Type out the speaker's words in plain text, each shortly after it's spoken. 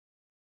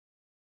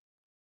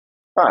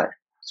Hi.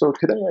 So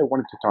today I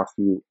wanted to talk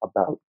to you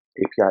about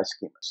API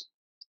schemas.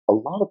 A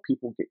lot of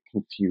people get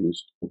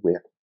confused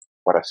with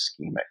what a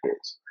schema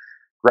is.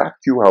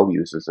 GraphQL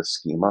uses a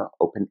schema,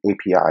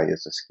 OpenAPI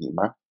is a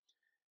schema,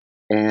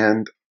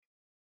 and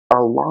a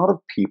lot of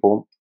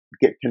people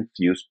get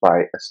confused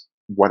by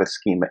what a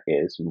schema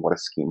is and what a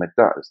schema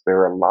does.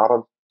 There are a lot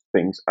of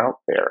things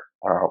out there,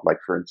 like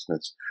for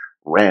instance,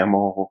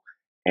 RAML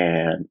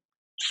and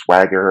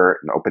Swagger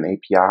and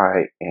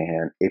OpenAPI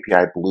and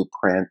API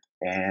Blueprint,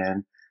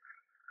 and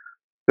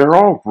they're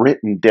all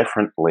written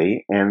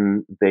differently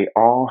and they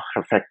all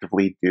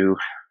effectively do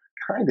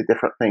kind of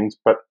different things,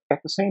 but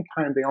at the same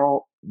time, they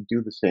all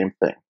do the same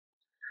thing.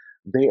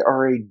 They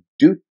are a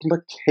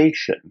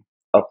duplication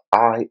of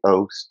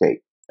I/O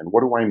state. And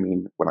what do I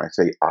mean when I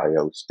say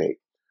I/O state?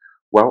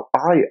 Well,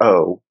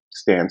 I/O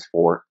stands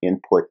for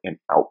input and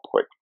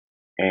output.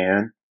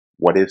 And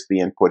what is the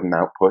input and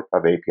output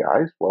of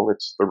APIs? Well,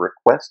 it's the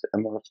request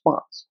and the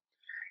response.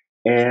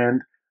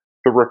 And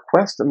the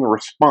request and the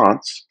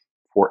response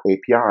for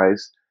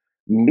APIs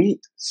meet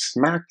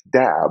smack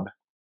dab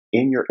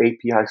in your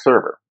API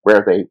server,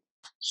 where they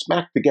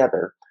smack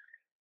together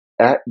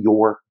at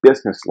your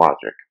business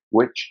logic,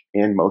 which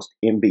in most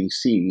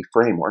MVC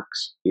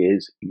frameworks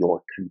is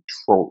your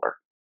controller.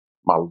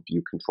 Model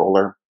view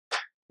controller,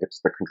 it's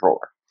the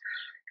controller.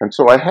 And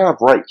so I have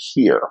right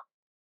here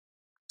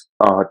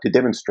to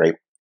demonstrate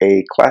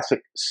a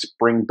classic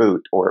Spring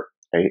Boot or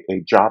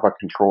a Java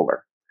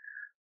controller.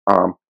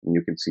 And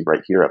you can see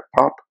right here at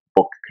the top,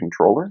 book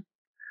controller,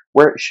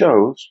 where it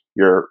shows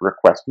your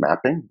request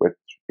mapping, which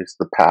is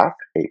the path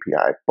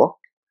API book,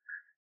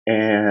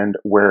 and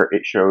where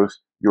it shows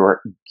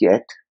your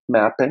get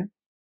mapping,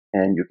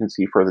 and you can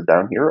see further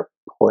down here a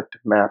put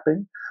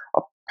mapping,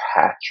 a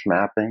patch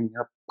mapping,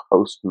 a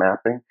post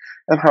mapping,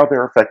 and how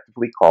they're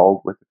effectively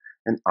called with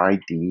an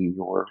ID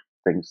or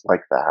things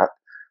like that,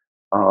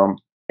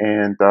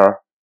 and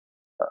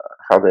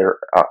how they're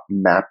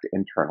mapped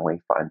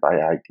internally, find by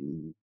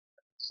ID,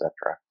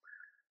 etc.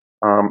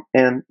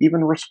 And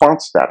even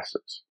response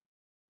statuses.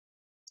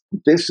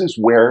 This is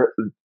where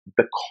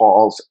the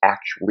calls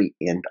actually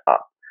end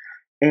up.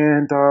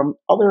 And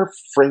other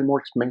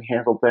frameworks may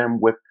handle them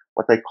with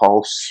what they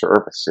call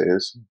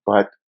services,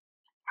 but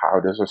how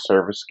does a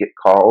service get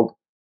called?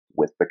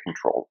 With the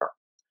controller.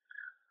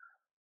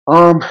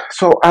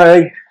 So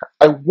I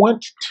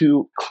want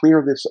to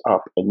clear this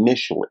up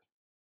initially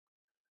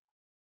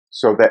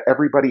so that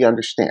everybody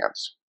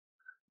understands.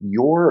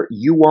 Your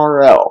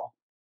URL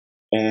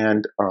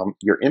and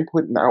your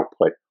input and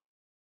output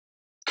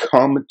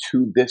come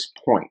to this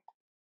point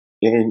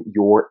in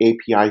your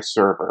API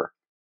server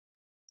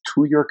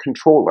to your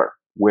controller,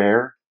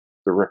 where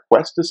the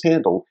request is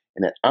handled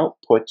and it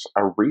outputs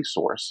a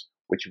resource,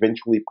 which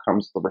eventually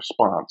becomes the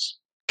response,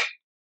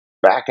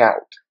 back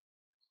out.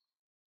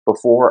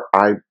 Before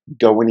I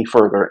go any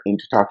further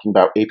into talking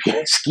about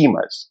API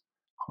schemas,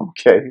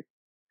 okay?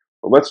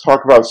 But let's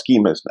talk about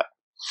schemas now.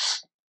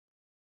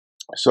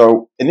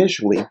 So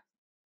initially,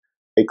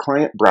 a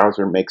client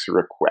browser makes a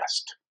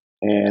request,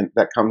 and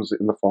that comes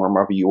in the form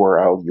of a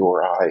URL,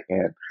 URI,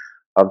 and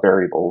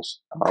variables,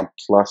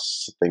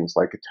 plus things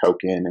like a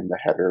token and the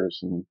headers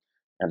and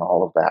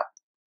all of that.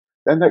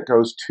 Then that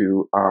goes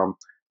to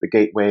the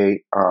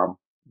gateway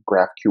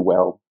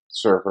GraphQL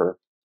server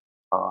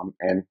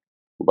and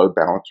load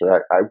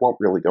balancer. I won't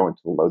really go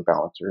into the load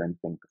balancer or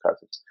anything because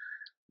it's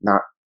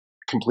not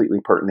completely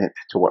pertinent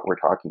to what we're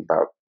talking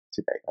about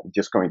today. I'm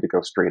just going to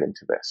go straight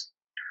into this.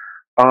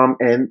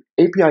 And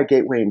API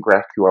Gateway and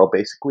GraphQL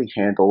basically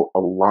handle a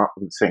lot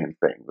of the same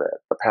thing: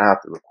 the path,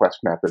 the request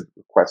method,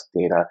 request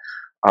data,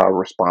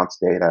 response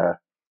data.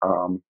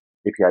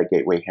 API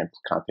Gateway handles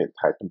content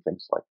type and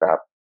things like that.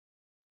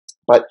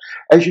 But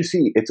as you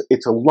see,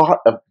 it's a lot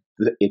of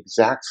the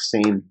exact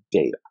same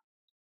data.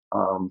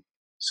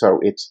 So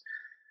it's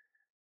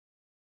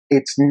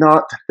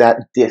not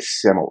that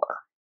dissimilar.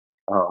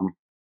 Um,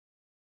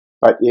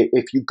 but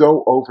if you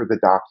go over the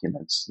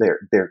documents,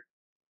 they're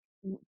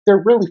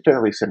really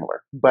fairly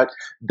similar. But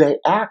they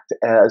act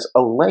as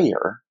a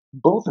layer.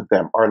 Both of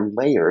them are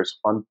layers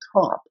on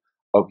top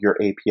of your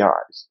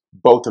APIs.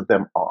 Both of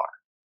them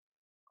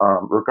are.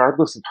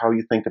 Regardless of how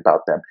you think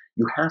about them,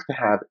 you have to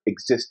have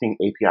existing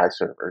API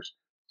servers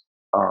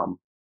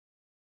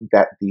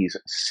that these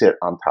sit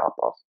on top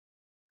of.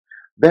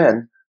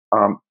 Then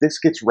this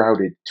gets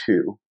routed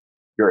to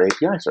your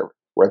API server,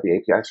 where the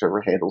API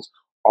server handles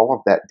all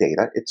of that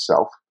data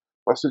itself,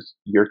 plus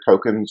your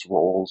tokens,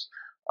 roles,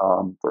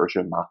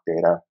 version, mock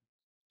data,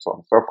 so on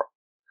and so forth.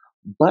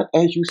 But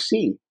as you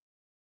see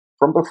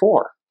from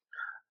before,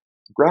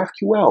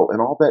 GraphQL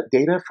and all that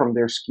data from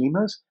their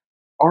schemas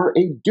are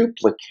a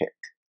duplicate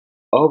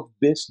of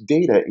this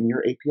data in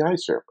your API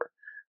server.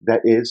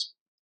 That is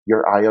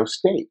your IO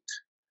state.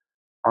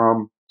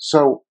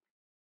 So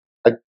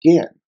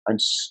again, I'm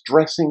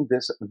stressing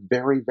this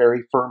very,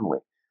 very firmly.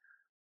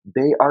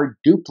 They are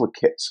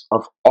duplicates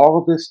of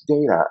all this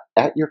data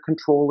at your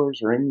controllers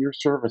or in your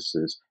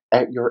services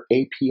at your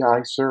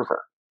API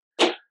server.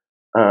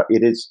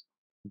 It is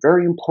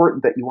very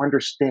important that you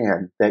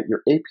understand that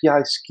your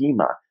API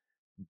schema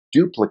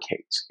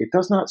duplicates. It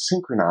does not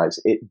synchronize.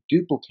 It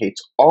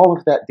duplicates all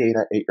of that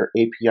data at your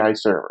API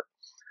server.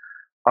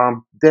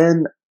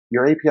 Then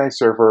your API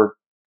server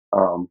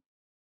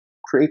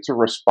creates a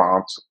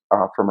response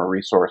from a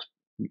resource,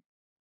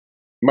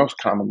 most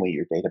commonly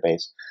your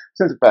database,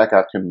 sends it back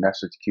out to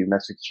message queue.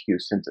 Message queue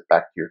sends it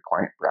back to your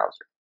client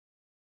browser.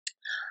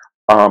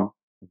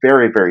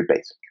 Very, very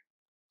basic.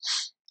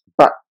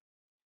 But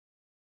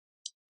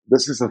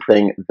this is the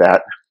thing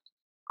that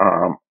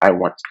I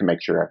want to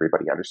make sure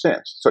everybody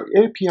understands. So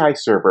API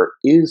server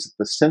is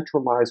the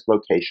centralized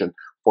location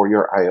for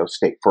your IO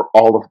state, for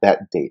all of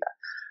that data.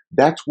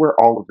 That's where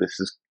all of this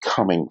is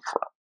coming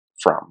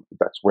from.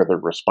 That's where the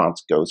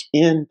response goes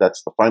in.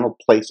 That's the final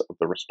place of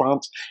the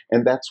response.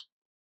 And that's,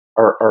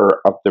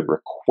 or of the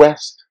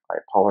request, I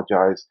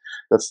apologize.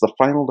 That's the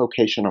final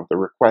location of the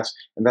request.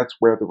 And that's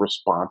where the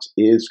response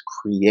is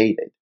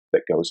created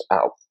that goes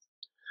out.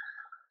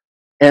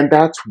 And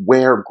that's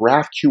where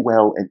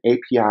GraphQL and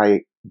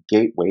API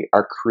Gateway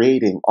are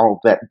creating all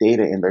that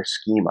data in their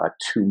schema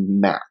to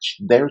match.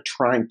 They're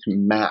trying to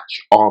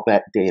match all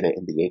that data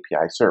in the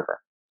API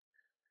server.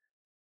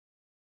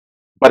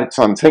 But it's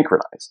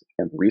unsynchronized.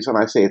 And the reason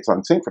I say it's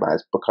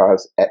unsynchronized,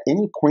 because at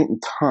any point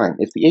in time,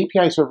 if the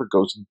API server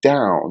goes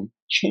down,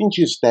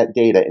 changes that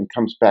data, and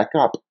comes back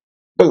up,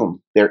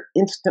 boom, they're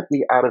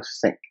instantly out of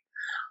sync.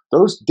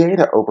 Those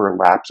data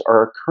overlaps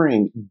are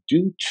occurring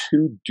due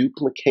to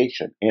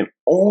duplication, and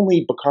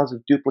only because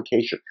of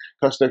duplication,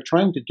 because they're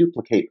trying to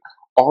duplicate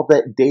all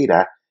that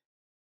data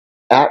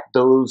at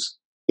those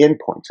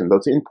endpoints, and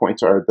those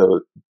endpoints are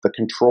the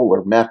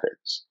controller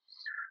methods.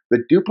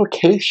 The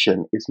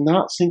duplication is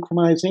not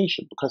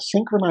synchronization, because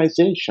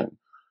synchronization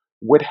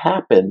would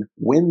happen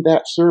when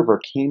that server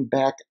came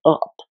back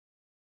up.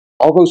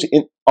 All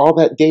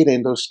that data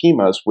in those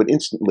schemas would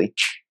instantly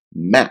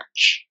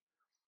match.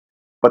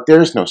 But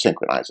there's no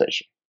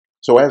synchronization.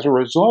 So as a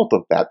result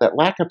of that, that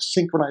lack of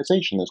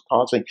synchronization is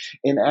causing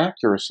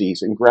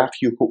inaccuracies in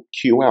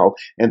GraphQL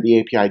and the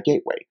API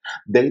gateway.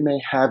 They may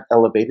have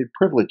elevated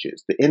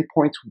privileges. The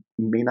endpoints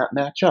may not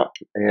match up,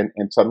 and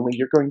suddenly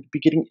you're going to be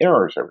getting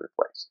errors over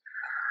the place.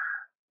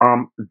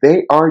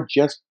 They are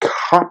just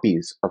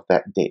copies of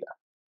that data.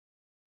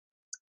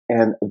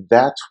 And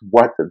that's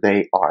what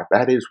they are.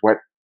 That is what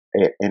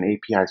an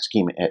API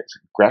schema is.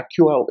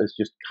 GraphQL is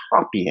just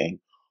copying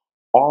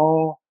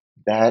all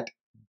that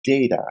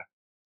data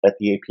at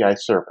the API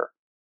server.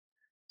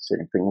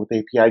 Same thing with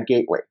API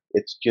Gateway.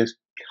 It's just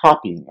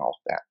copying all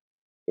of that.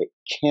 It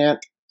can't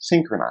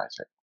synchronize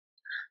it.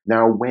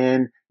 Now,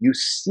 when you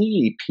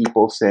see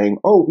people saying,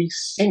 oh, we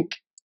sync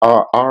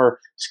our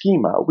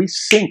schema,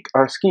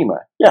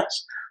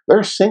 yes,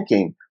 they're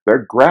syncing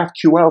their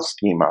GraphQL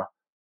schema,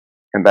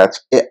 and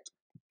that's it.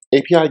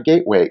 API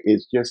Gateway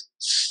is just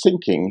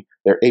syncing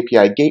their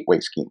API Gateway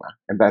schema,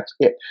 and that's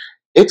it.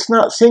 It's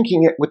not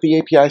syncing it with the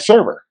API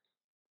server.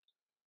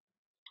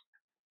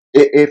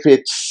 If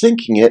it's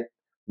syncing it,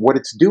 what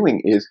it's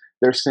doing is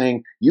they're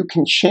saying you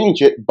can change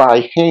it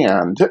by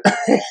hand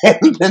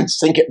and then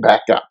sync it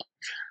back up.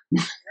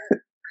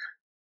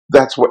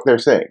 That's what they're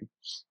saying.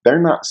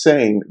 They're not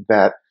saying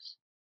that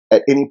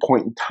at any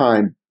point in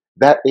time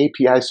that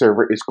API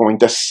server is going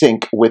to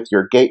sync with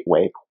your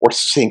gateway or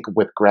sync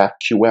with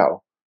GraphQL.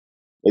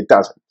 It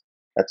doesn't.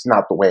 That's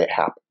not the way it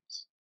happens.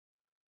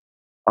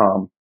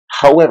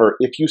 However,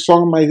 if you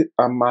saw my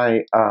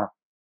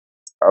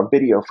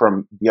video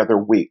from the other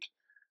week,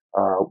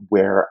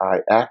 where I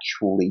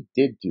actually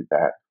did do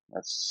that.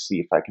 Let's see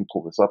if I can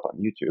pull this up on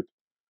YouTube.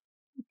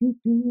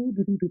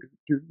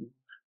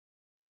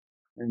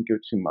 And go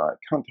to my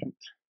content.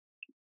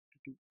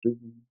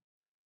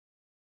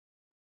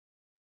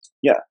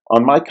 Yeah,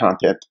 on my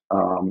content,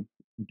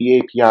 the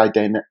API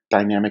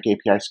dynamic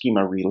API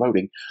schema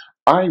reloading,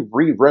 I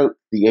rewrote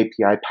the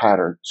API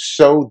pattern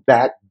so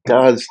that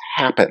does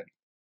happen,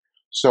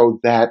 so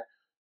that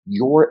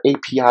your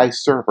API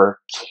server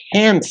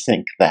can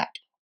sync that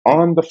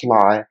on the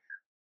fly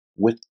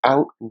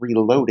without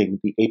reloading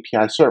the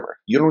API server.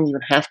 You don't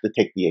even have to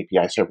take the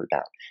API server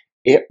down.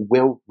 It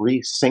will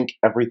resync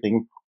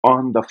everything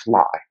on the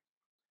fly.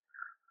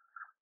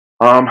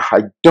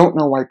 I don't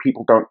know why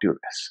people don't do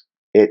this.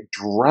 It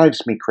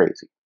drives me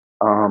crazy.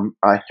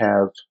 I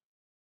have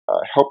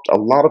helped a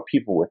lot of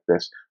people with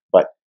this,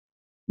 but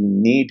you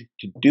need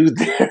to do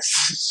this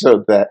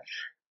so that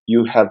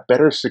you have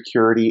better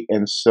security,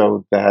 and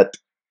so that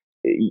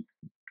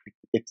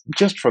it's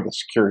just for the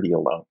security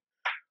alone.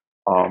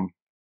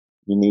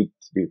 You need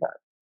to do that.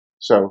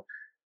 So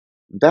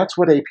that's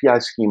what API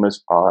schemas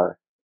are.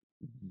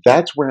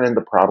 That's wherein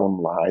the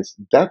problem lies.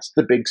 That's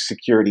the big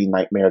security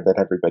nightmare that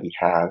everybody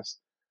has.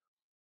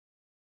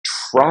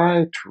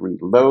 Try to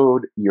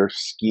reload your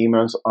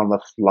schemas on the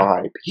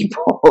fly,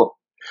 people.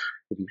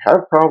 If you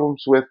have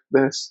problems with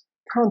this,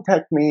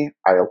 contact me.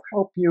 I'll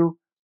help you.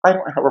 I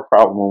don't have a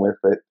problem with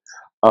it.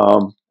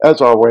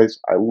 As always,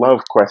 I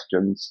love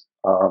questions.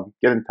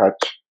 Get in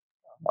touch.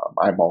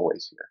 I'm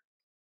always here.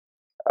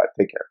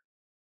 Take care.